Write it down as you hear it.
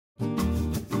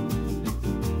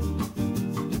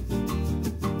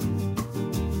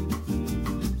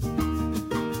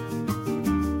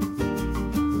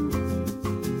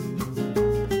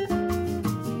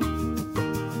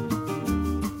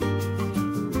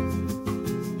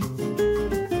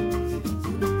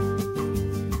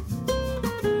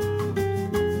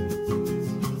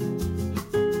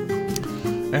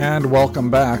And welcome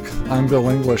back. I'm Bill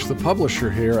English, the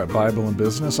publisher here at Bible and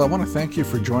Business. I want to thank you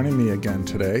for joining me again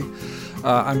today.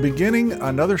 I'm beginning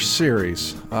another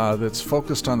series that's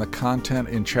focused on the content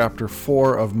in Chapter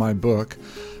 4 of my book,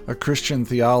 A Christian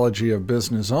Theology of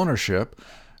Business Ownership,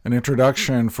 an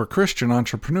introduction for Christian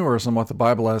entrepreneurs on what the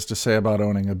Bible has to say about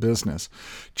owning a business.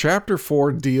 Chapter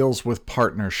 4 deals with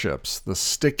partnerships, the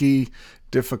sticky,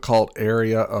 difficult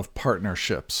area of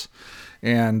partnerships.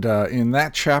 And in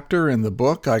that chapter in the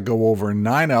book, I go over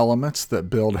 9 elements that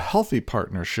build healthy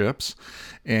partnerships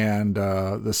and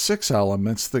the 6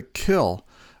 elements that kill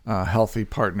healthy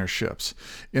partnerships.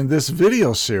 In this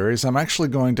video series, I'm actually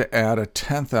going to add a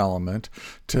 10th element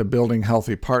to building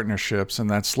healthy partnerships, and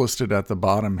that's listed at the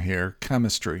bottom here,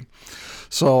 chemistry.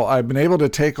 So I've been able to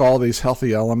take all these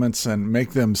healthy elements and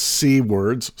make them C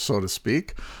words, so to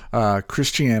speak.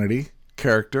 Christianity,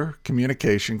 character,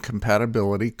 communication,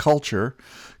 compatibility, culture,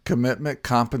 commitment,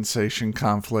 compensation,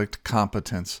 conflict,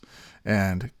 competence,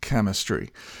 and chemistry.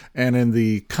 And in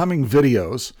the coming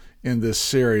videos in this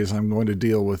series, I'm going to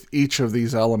deal with each of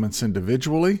these elements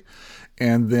individually.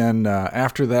 And then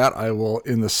after that, I will,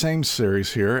 in the same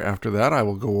series here, after that, I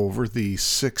will go over the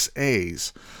 6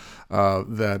 A's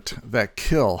that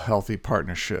kill healthy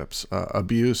partnerships: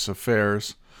 abuse,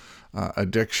 affairs,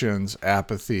 addictions,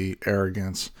 apathy,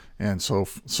 arrogance, and so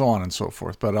on and so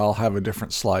forth. But I'll have a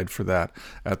different slide for that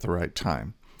at the right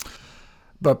time.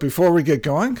 But before we get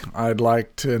going, I'd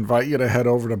like to invite you to head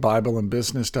over to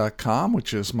BibleandBusiness.com,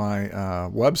 which is my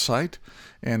website,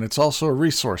 and it's also a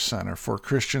resource center for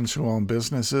Christians who own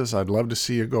businesses. I'd love to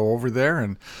see you go over there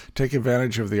and take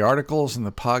advantage of the articles and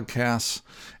the podcasts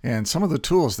and some of the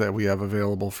tools that we have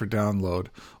available for download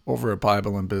over at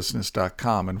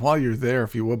BibleandBusiness.com. And while you're there,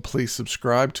 if you would, please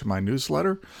subscribe to my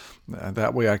newsletter.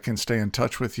 That way I can stay in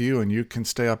touch with you and you can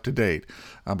stay up to date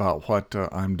about what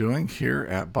I'm doing here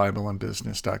at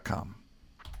BibleandBusiness.com.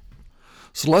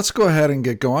 So let's go ahead and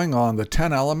get going on the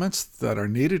 10 elements that are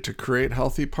needed to create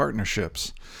healthy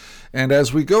partnerships. And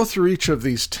as we go through each of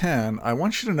these 10, I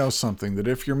want you to know something, that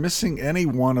if you're missing any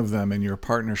one of them in your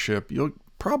partnership, you'll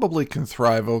probably can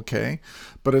thrive okay,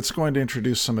 but it's going to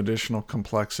introduce some additional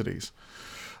complexities.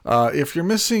 If you're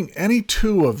missing any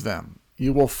 2 of them,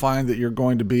 you will find that you're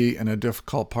going to be in a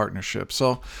difficult partnership.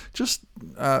 So just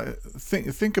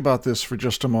think about this for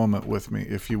just a moment with me,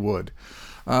 if you would.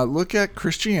 Look at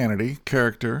Christianity,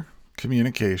 character,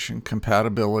 communication,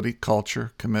 compatibility,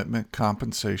 culture, commitment,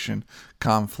 compensation,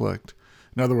 conflict.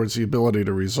 In other words, the ability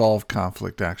to resolve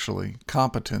conflict, actually,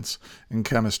 competence, and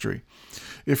chemistry.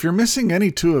 If you're missing any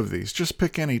 2 of these, just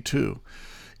pick any 2.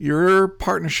 Your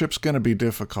partnership's going to be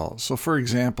difficult. So, for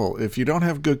example, if you don't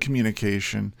have good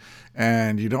communication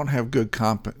and you don't have good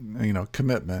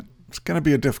commitment, it's going to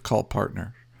be a difficult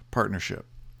partnership,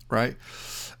 right?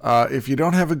 If you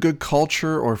don't have a good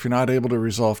culture, or if you're not able to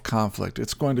resolve conflict,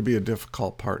 it's going to be a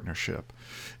difficult partnership.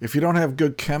 If you don't have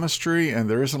good chemistry and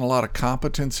there isn't a lot of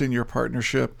competence in your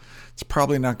partnership, it's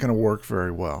probably not going to work very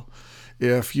well.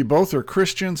 If you both are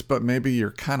Christians, but maybe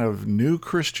you're kind of new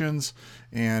Christians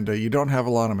and you don't have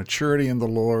a lot of maturity in the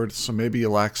Lord, so maybe you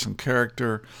lack some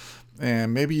character,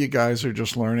 and maybe you guys are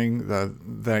just learning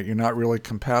that you're not really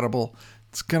compatible,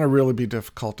 it's going to really be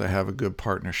difficult to have a good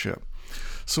partnership.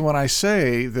 So when I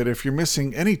say that if you're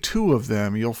missing any 2 of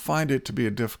them, you'll find it to be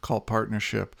a difficult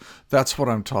partnership, that's what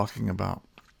I'm talking about.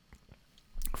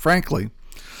 Frankly,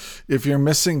 if you're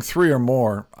missing 3 or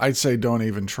more, I'd say don't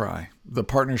even try. The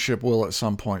partnership will at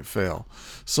some point fail.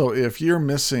 So if you're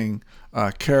missing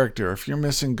character, if you're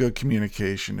missing good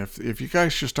communication, if you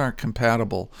guys just aren't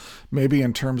compatible, maybe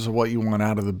in terms of what you want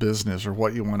out of the business or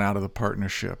what you want out of the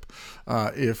partnership,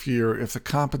 if the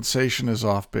compensation is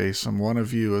off base and one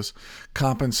of you is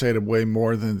compensated way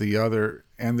more than the other,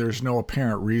 and there's no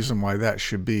apparent reason why that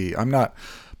should be.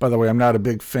 By the way, I'm not a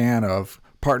big fan of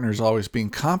partners always being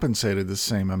compensated the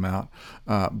same amount,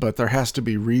 but there has to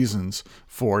be reasons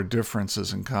for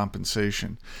differences in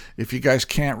compensation. If you guys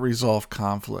can't resolve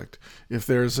conflict, if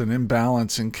there's an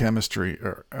imbalance in chemistry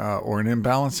or an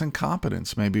imbalance in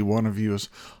competence, maybe one of you is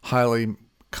highly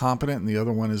competent and the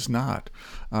other one is not.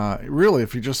 Really,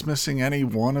 if you're just missing any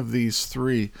one of these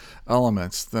 3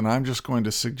 elements, then I'm just going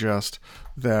to suggest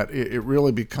that it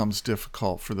really becomes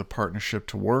difficult for the partnership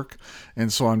to work.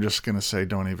 And so I'm just going to say,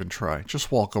 don't even try.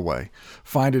 Just walk away.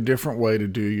 Find a different way to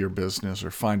do your business, or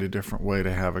find a different way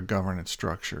to have a governance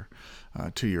structure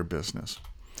to your business.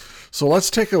 So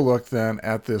let's take a look then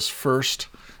at this first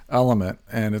element,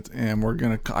 and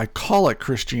I call it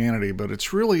Christianity, but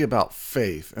it's really about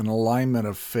faith, an alignment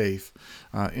of faith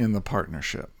in the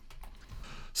partnership.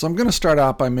 So I'm going to start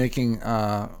out by making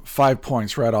 5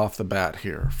 points right off the bat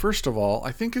here. First of all,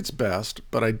 I think it's best,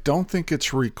 but I don't think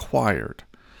it's required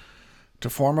to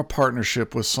form a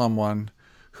partnership with someone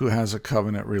who has a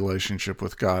covenant relationship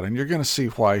with God. And you're going to see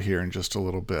why here in just a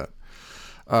little bit.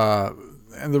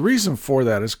 And the reason for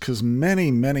that is because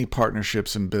many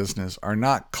partnerships in business are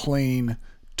not clean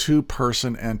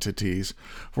two-person entities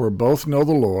where both know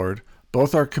the Lord,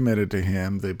 both are committed to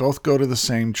Him, they both go to the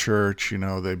same church,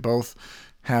 they both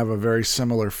have a very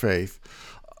similar faith.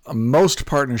 Most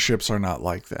partnerships are not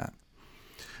like that.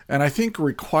 And I think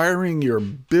requiring your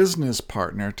business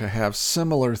partner to have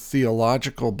similar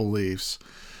theological beliefs,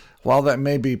 while that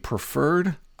may be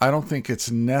preferred, I don't think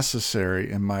it's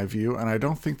necessary in my view, and I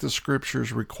don't think the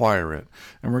scriptures require it.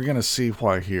 And we're going to see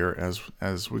why here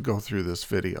as we go through this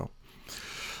video.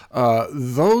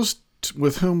 Those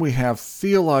with whom we have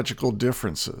theological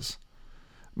differences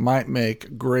might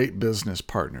make great business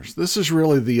partners. This is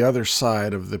really the other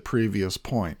side of the previous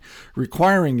point.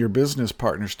 Requiring your business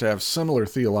partners to have similar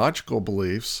theological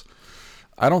beliefs,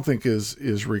 I don't think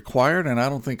is required, and I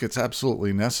don't think it's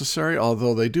absolutely necessary,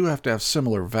 although they do have to have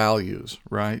similar values,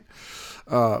 right?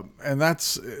 And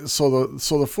that's so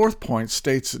the fourth point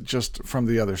states it just from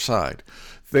the other side.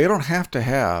 They don't have to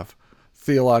have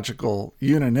theological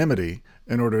unanimity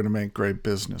in order to make great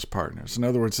business partners. In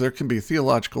other words, there can be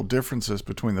theological differences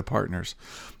between the partners,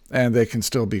 and they can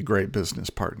still be great business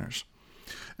partners.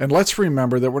 And let's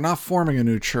remember that we're not forming a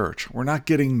new church. We're not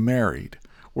getting married.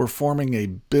 We're forming a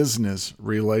business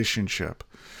relationship.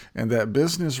 And that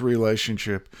business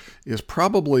relationship is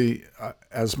probably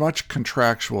as much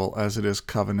contractual as it is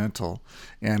covenantal.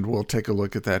 And we'll take a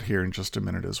look at that here in just a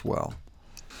minute as well.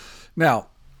 Now,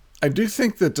 I do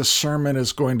think that discernment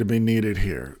is going to be needed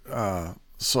here.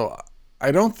 So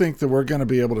I don't think that we're going to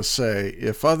be able to say,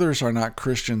 if others are not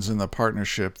Christians in the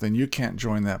partnership, then you can't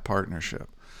join that partnership.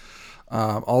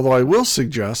 Although I will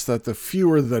suggest that the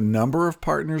fewer the number of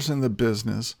partners in the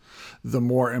business, the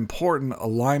more important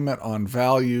alignment on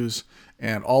values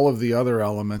and all of the other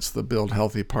elements that build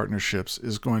healthy partnerships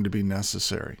is going to be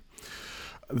necessary.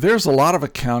 There's a lot of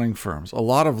accounting firms, a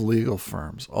lot of legal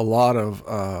firms, a lot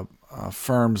of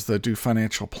firms that do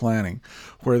financial planning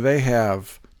where they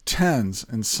have tens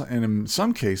and in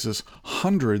some cases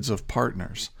hundreds of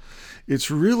partners.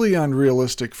 It's really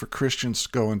unrealistic for Christians to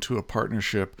go into a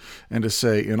partnership and to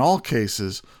say, in all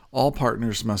cases, all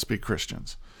partners must be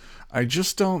Christians. I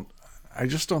just don't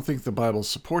think the Bible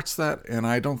supports that, and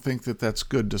I don't think that that's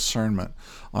good discernment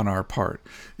on our part.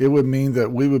 It would mean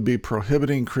that we would be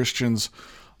prohibiting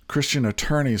Christian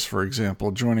attorneys, for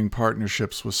example, joining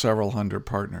partnerships with several hundred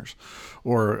partners,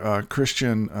 or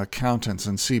Christian accountants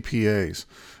and CPAs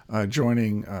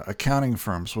joining accounting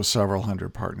firms with several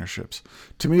hundred partnerships.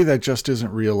 To me, that just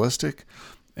isn't realistic,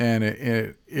 and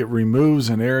it removes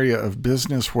an area of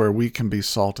business where we can be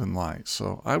salt and light.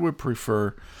 So I would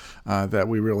prefer that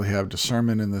we really have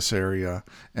discernment in this area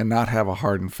and not have a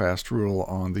hard and fast rule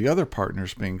on the other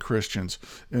partners being Christians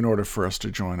in order for us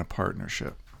to join a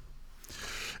partnership.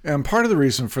 And part of the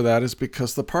reason for that is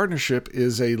because the partnership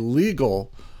is a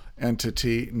legal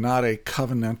entity, not a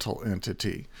covenantal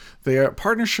entity.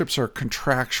 Partnerships are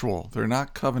contractual. They're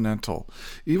not covenantal.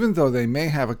 Even though they may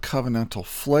have a covenantal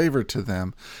flavor to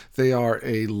them, they are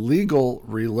a legal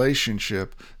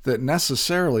relationship that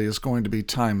necessarily is going to be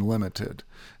time limited.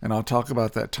 And I'll talk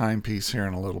about that time piece here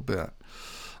in a little bit.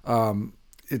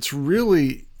 It's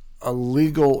really a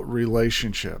legal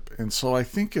relationship. And so I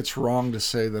think it's wrong to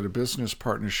say that a business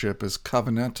partnership is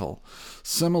covenantal,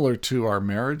 similar to our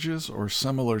marriages or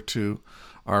similar to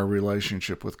our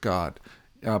relationship with God.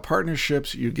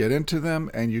 Partnerships, you get into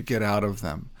them and you get out of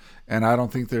them. And I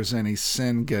don't think there's any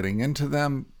sin getting into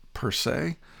them per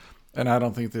se. And I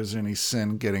don't think there's any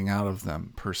sin getting out of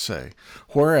them per se.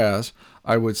 Whereas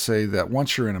I would say that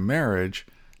once you're in a marriage,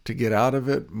 to get out of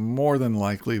it, more than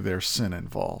likely there's sin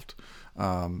involved.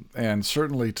 And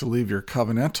certainly to leave your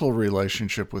covenantal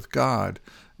relationship with God,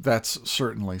 that's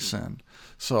certainly sin.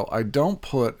 So I don't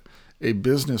put a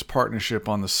business partnership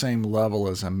on the same level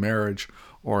as a marriage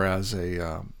or as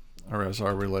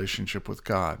our relationship with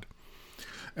God.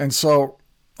 And so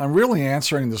I'm really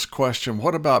answering this question,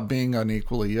 what about being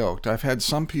unequally yoked? I've had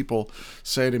some people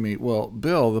say to me, well,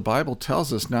 Bill, the Bible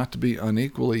tells us not to be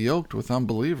unequally yoked with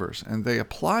unbelievers, and they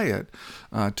apply it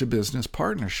to business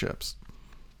partnerships.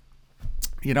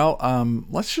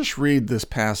 Let's just read this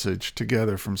passage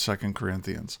together from 2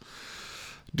 Corinthians.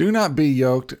 Do not be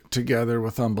yoked together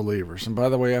with unbelievers. And by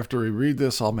the way, after we read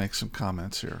this, I'll make some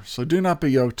comments here. So do not be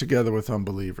yoked together with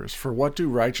unbelievers. For what do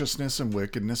righteousness and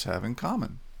wickedness have in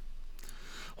common?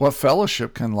 What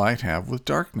fellowship can light have with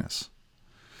darkness?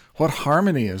 What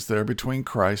harmony is there between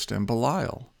Christ and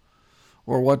Belial?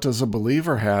 Or what does a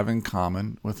believer have in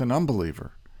common with an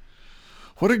unbeliever?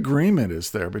 What agreement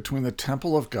is there between the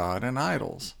temple of God and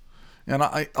idols? And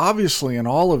obviously in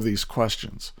all of these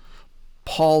questions,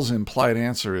 Paul's implied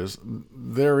answer is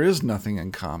there is nothing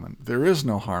in common. There is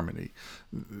no harmony.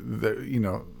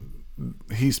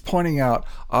 He's pointing out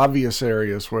obvious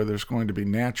areas where there's going to be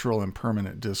natural and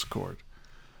permanent discord.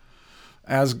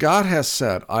 As God has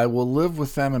said, I will live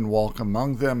with them and walk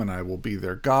among them, and I will be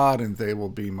their God, and they will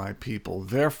be my people.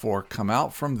 Therefore, come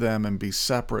out from them and be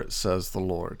separate, says the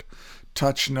Lord.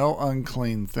 Touch no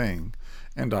unclean thing,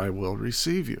 and I will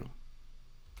receive you.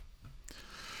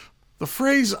 The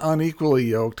phrase unequally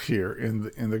yoked here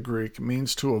in the Greek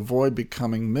means to avoid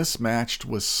becoming mismatched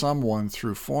with someone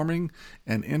through forming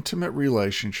an intimate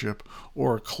relationship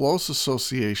or a close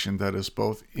association that is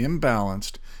both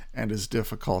imbalanced and is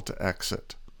difficult to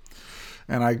exit.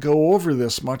 And I go over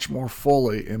this much more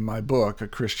fully in my book, A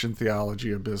Christian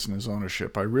Theology of Business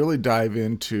Ownership. I really dive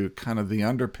into kind of the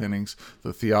underpinnings,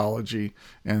 the theology,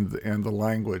 and the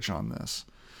language on this.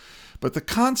 But the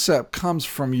concept comes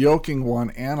from yoking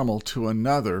one animal to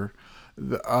another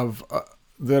that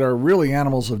are really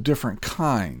animals of different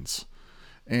kinds.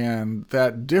 And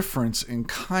that difference in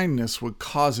kindness would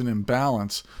cause an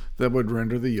imbalance that would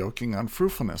render the yoking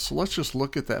unfruitfulness. So let's just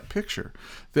look at that picture.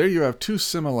 There you have two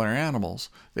similar animals.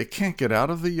 They can't get out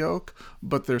of the yoke,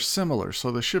 but they're similar. So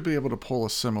they should be able to pull a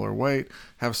similar weight,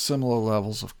 have similar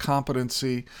levels of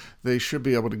competency. They should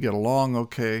be able to get along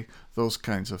okay, those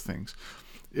kinds of things.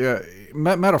 Yeah,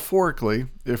 metaphorically,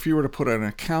 if you were to put an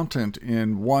accountant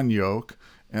in one yoke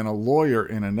and a lawyer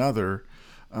in another,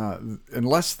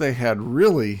 unless they had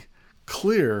really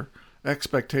clear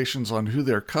expectations on who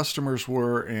their customers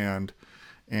were and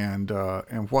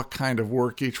what kind of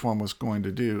work each one was going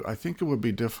to do, I think it would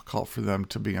be difficult for them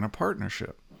to be in a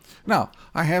partnership. Now,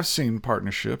 I have seen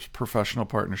partnerships, professional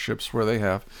partnerships, where they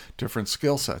have different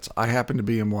skill sets. I happen to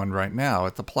be in one right now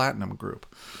at the Platinum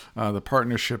Group. The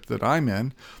partnership that I'm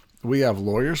in, we have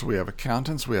lawyers, we have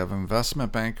accountants, we have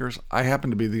investment bankers. I happen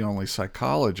to be the only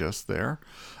psychologist there,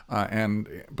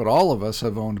 but all of us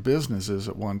have owned businesses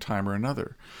at one time or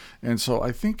another. And so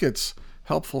I think it's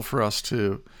helpful for us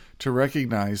to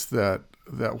recognize that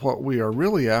what we are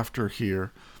really after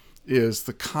here is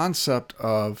the concept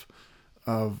of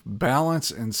balance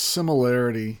and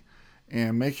similarity,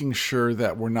 and making sure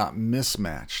that we're not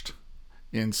mismatched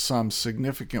in some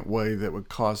significant way that would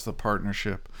cause the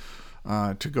partnership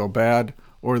to go bad,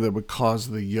 or that would cause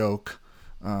the yoke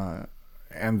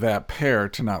and that pair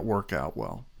to not work out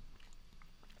well.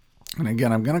 And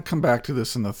again, I'm going to come back to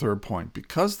this in the third point.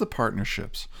 Because the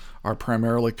partnerships are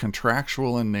primarily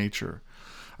contractual in nature,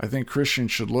 I think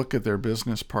Christians should look at their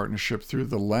business partnership through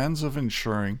the lens of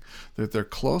ensuring that their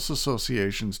close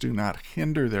associations do not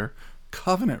hinder their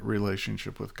covenant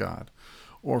relationship with God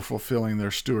or fulfilling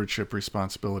their stewardship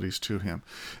responsibilities to Him.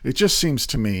 It just seems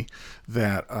to me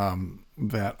that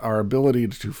that our ability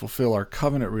to fulfill our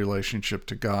covenant relationship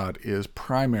to God is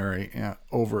primary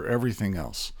over everything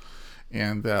else,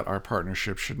 and that our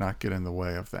partnership should not get in the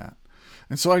way of that.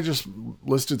 And so I just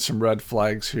listed some red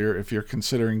flags here. If you're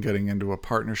considering getting into a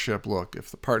partnership, look, if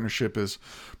the partnership is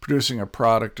producing a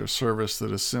product or service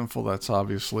that is sinful, that's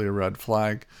obviously a red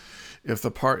flag.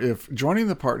 If joining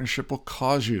the partnership will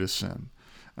cause you to sin,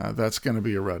 that's going to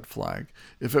be a red flag.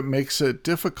 If it makes it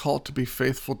difficult to be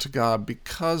faithful to God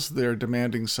because they're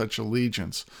demanding such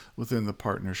allegiance within the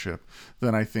partnership,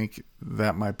 then I think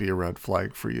that might be a red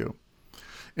flag for you.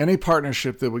 Any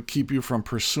partnership that would keep you from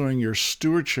pursuing your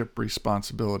stewardship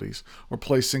responsibilities or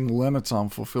placing limits on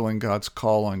fulfilling God's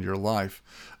call on your life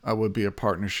would be a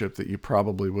partnership that you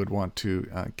probably would want to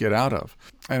get out of.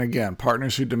 And again,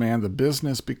 partners who demand the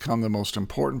business become the most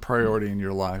important priority in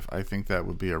your life, I think that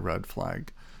would be a red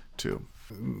flag too.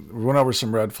 We went over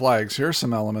some red flags. Here are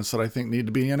some elements that I think need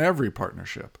to be in every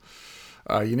partnership.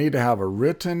 You need to have a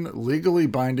written, legally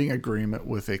binding agreement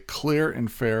with a clear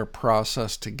and fair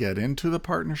process to get into the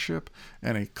partnership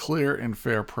and a clear and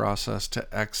fair process to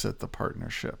exit the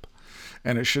partnership.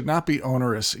 And it should not be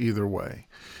onerous either way.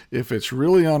 If it's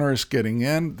really onerous getting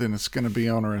in, then it's going to be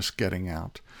onerous getting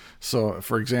out. So,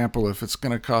 for example, if it's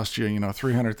going to cost you,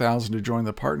 $300,000 to join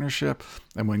the partnership,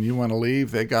 and when you want to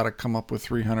leave, they got to come up with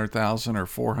 $300,000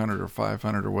 or $400,000 or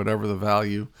 $500,000 or whatever the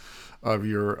value of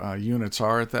your units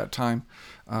are at that time,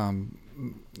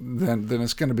 then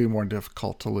it's going to be more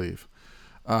difficult to leave.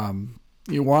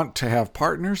 You want to have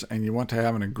partners, and you want to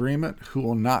have an agreement who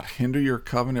will not hinder your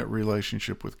covenant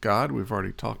relationship with God. We've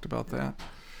already talked about that.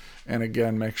 And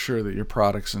again, make sure that your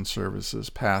products and services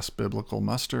pass biblical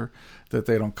muster, that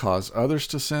they don't cause others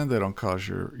to sin, they don't cause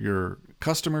your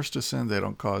customers to sin. They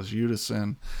don't cause you to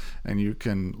sin. And you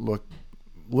can look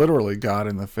literally God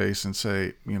in the face and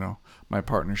say, my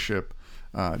partnership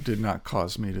did not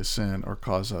cause me to sin or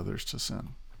cause others to sin.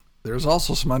 There's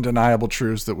also some undeniable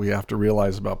truths that we have to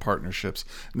realize about partnerships.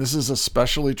 And this is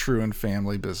especially true in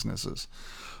family businesses.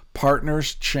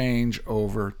 Partners change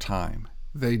over time.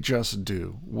 They just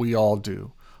do. We all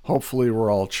do. Hopefully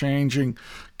we're all changing.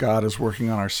 God is working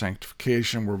on our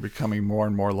sanctification. We're becoming more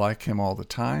and more like him all the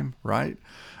time, right?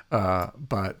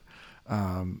 But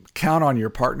count on your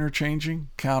partner changing,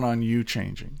 count on you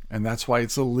changing. And that's why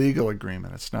it's a legal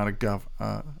agreement. It's not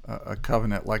a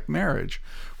covenant like marriage,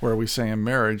 where we say in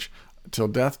marriage, till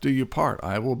death do you part,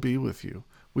 I will be with you.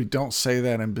 We don't say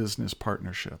that in business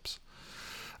partnerships.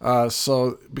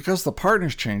 So because the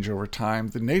partners change over time,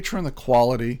 the nature and the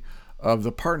quality of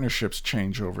the partnerships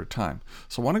change over time.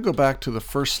 So I want to go back to the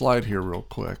first slide here real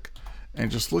quick and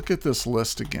just look at this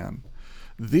list again.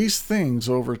 These things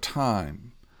over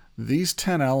time, these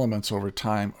 10 elements over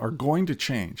time are going to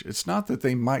change. It's not that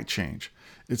they might change,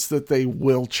 it's that they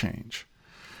will change.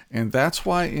 And that's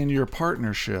why in your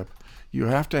partnership, you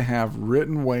have to have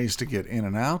written ways to get in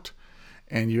and out.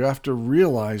 And you have to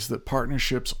realize that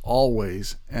partnerships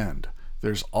always end.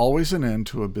 There's always an end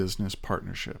to a business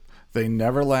partnership. They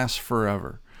never last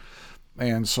forever.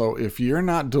 And so if you're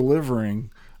not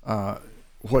delivering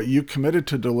what you committed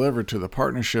to deliver to the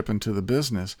partnership and to the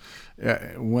business,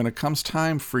 when it comes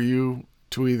time for you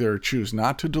to either choose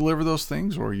not to deliver those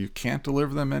things or you can't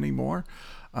deliver them anymore,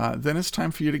 then it's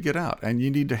time for you to get out. And you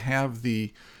need to have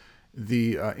the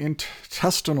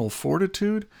intestinal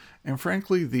fortitude and,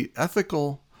 frankly, the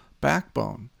ethical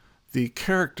backbone, the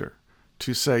character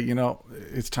to say,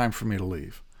 it's time for me to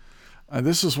leave.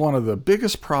 This is one of the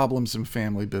biggest problems in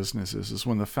family businesses, is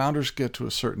when the founders get to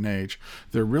a certain age,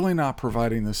 they're really not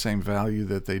providing the same value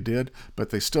that they did,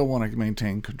 but they still want to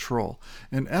maintain control.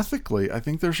 And ethically, I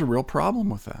think there's a real problem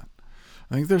with that.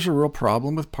 I think there's a real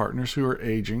problem with partners who are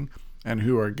aging and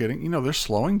who are getting, they're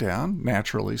slowing down,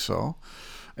 naturally so,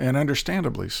 and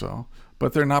understandably so,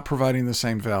 but they're not providing the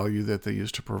same value that they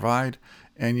used to provide,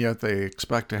 and yet they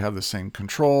expect to have the same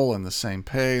control and the same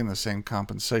pay and the same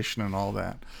compensation and all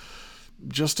that.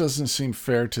 Just doesn't seem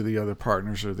fair to the other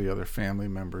partners or the other family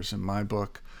members in my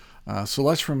book. So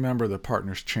let's remember that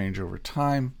partners change over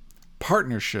time.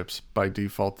 Partnerships by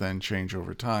default then change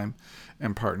over time,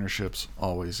 and partnerships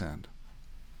always end.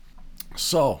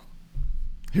 So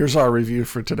here's our review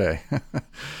for today.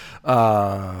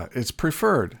 It's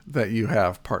preferred that you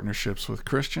have partnerships with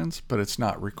Christians, but it's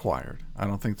not required. I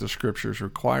don't think the scriptures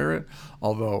require it,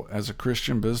 although as a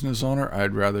Christian business owner,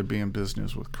 I'd rather be in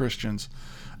business with Christians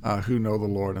who know the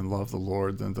Lord and love the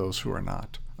Lord than those who are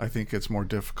not. I think it's more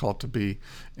difficult to be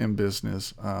in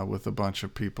business with a bunch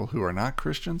of people who are not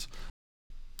Christians.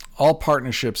 All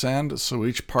partnerships end, so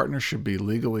each partner should be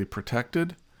legally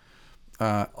protected.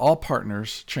 All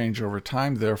partners change over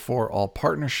time, therefore all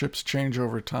partnerships change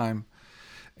over time.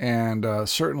 And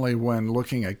certainly when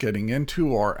looking at getting into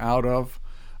or out of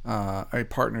a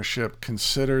partnership,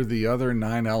 consider the other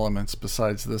 9 elements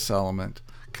besides this element.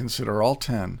 Consider all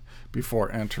 10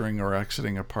 before entering or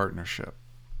exiting a partnership.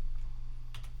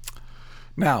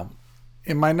 Now,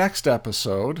 in my next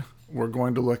episode, we're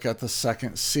going to look at the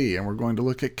second C, and we're going to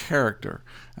look at character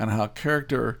and how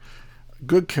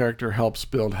good character helps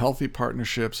build healthy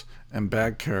partnerships, and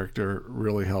bad character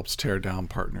really helps tear down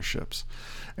partnerships.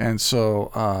 And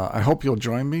so I hope you'll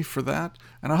join me for that,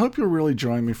 and I hope you'll really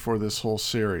join me for this whole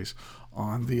series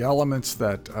on the elements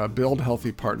that build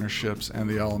healthy partnerships and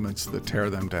the elements that tear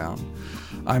them down.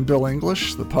 I'm Bill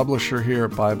English, the publisher here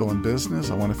at Bible and Business.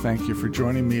 I want to thank you for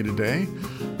joining me today.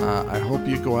 I hope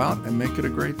you go out and make it a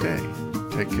great day.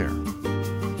 Take care.